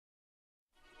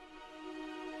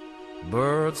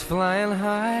Birds flying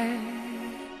high,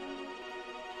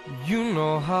 you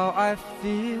know how I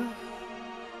feel.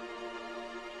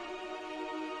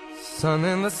 Sun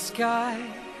in the sky,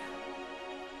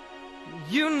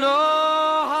 you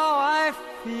know how I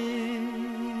feel.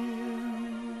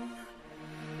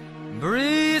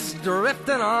 Breeze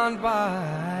drifting on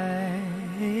by,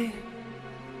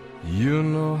 you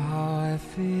know how I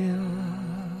feel.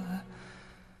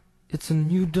 It's a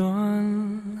new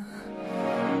dawn,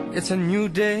 it's a new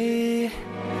day,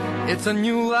 it's a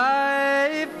new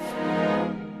life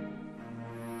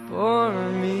for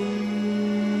me.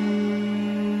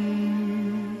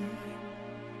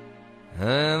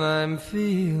 And I'm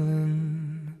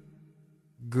feeling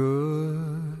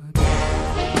good.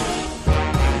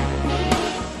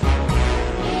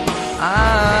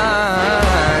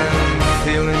 I'm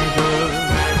feeling good.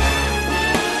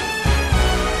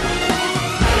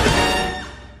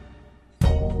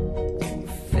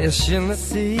 Fish in the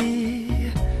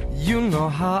sea, you know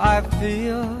how I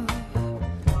feel.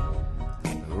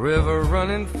 River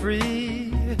running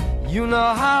free, you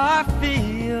know how I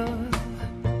feel.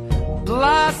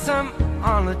 Blossom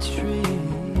on a tree,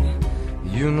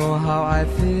 you know how I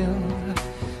feel.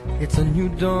 It's a new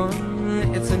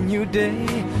dawn, it's a new day,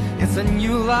 it's a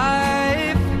new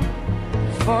life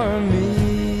for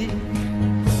me.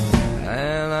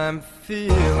 And I'm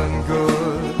feeling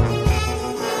good.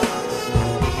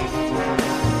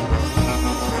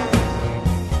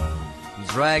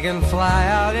 Dragonfly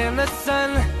out in the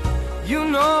sun, you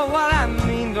know what I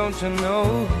mean, don't you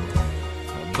know?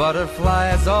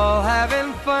 Butterflies all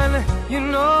having fun, you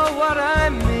know what I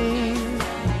mean.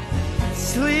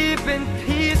 Sleep in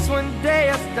peace when day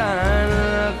is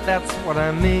done, that's what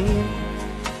I mean.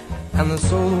 And this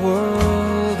whole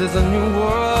world is a new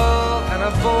world and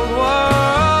a bold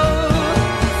world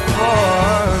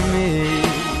for me.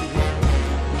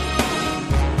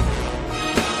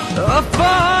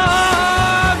 For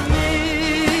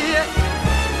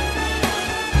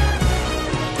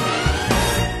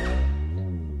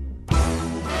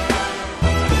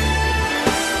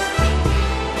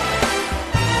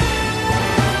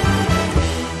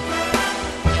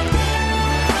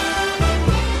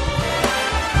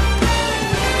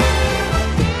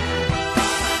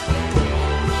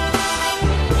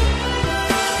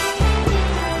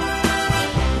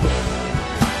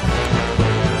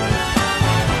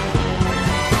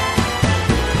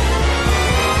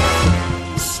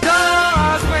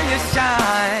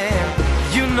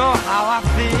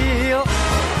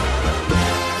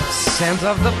scent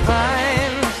of the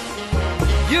pine,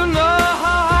 you know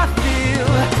how I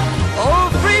feel. Oh,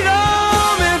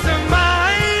 freedom is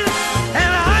mine,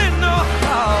 and I know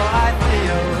how I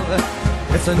feel.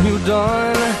 It's a new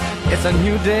dawn, it's a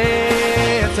new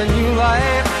day, it's a new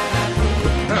life